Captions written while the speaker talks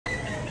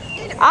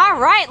All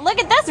right, look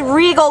at this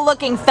regal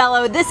looking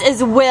fellow. This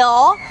is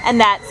Will, and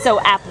that's so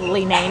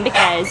aptly named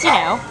because, you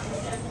know,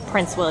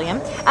 Prince William.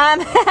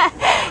 And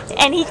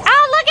he,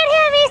 oh, look at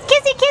him, he's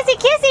kissy, kissy,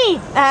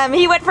 kissy.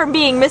 He went from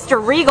being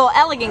Mr. Regal,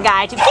 elegant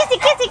guy to kissy,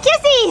 kissy,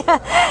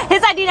 kissy.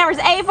 His ID number is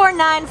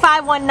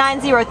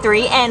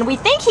A4951903, and we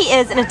think he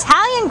is an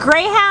Italian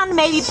Greyhound,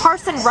 maybe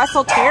Parson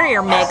Russell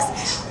Terrier mix.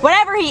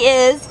 Whatever he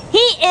is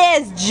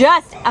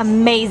just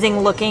amazing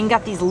looking.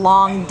 Got these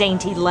long,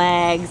 dainty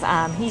legs.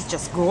 He's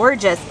just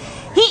gorgeous.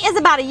 He is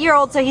about a year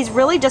old, so he's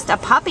really just a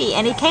puppy,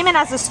 and he came in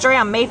as a stray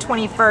on May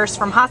 21st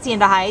from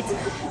Hacienda Heights.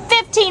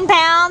 15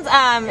 pounds.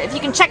 If you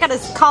can check out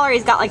his collar,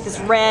 he's got like this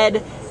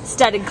red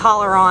studded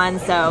collar on,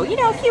 so you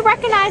know, if you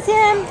recognize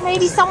him,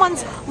 maybe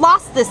someone's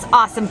lost this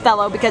awesome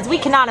fellow, because we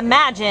cannot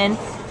imagine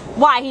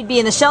why he'd be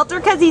in the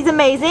shelter, because he's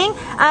amazing.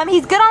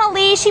 He's good on a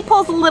leash. He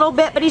pulls a little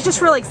bit, but he's just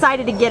really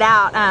excited to get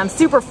out.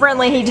 Super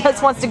friendly. He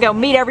just wants to go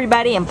meet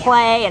everybody and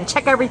play and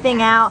check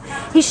everything out.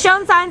 He's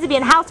shown signs of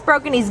being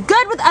housebroken. He's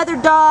good with other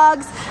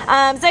dogs.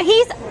 So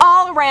he's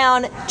all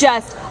around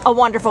just a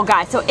wonderful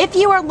guy. So if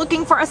you are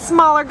looking for a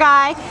smaller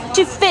guy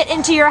to fit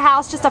into your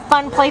house, just a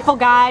fun, playful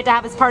guy to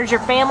have as part of your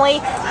family,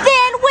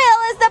 then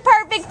Will is the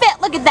perfect fit.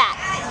 Look at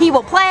that. He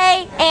will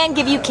play and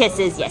give you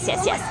kisses. Yes,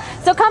 yes, yes.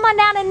 So come on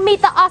down and meet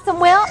the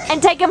awesome Will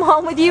and take him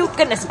home with you.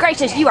 Goodness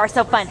gracious, you are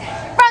so fun.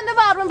 From the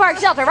Baldwin Park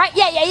shelter, right?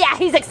 Yeah, yeah, yeah.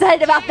 He's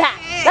excited about that.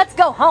 Let's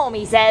go home,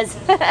 he says.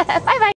 Bye-bye.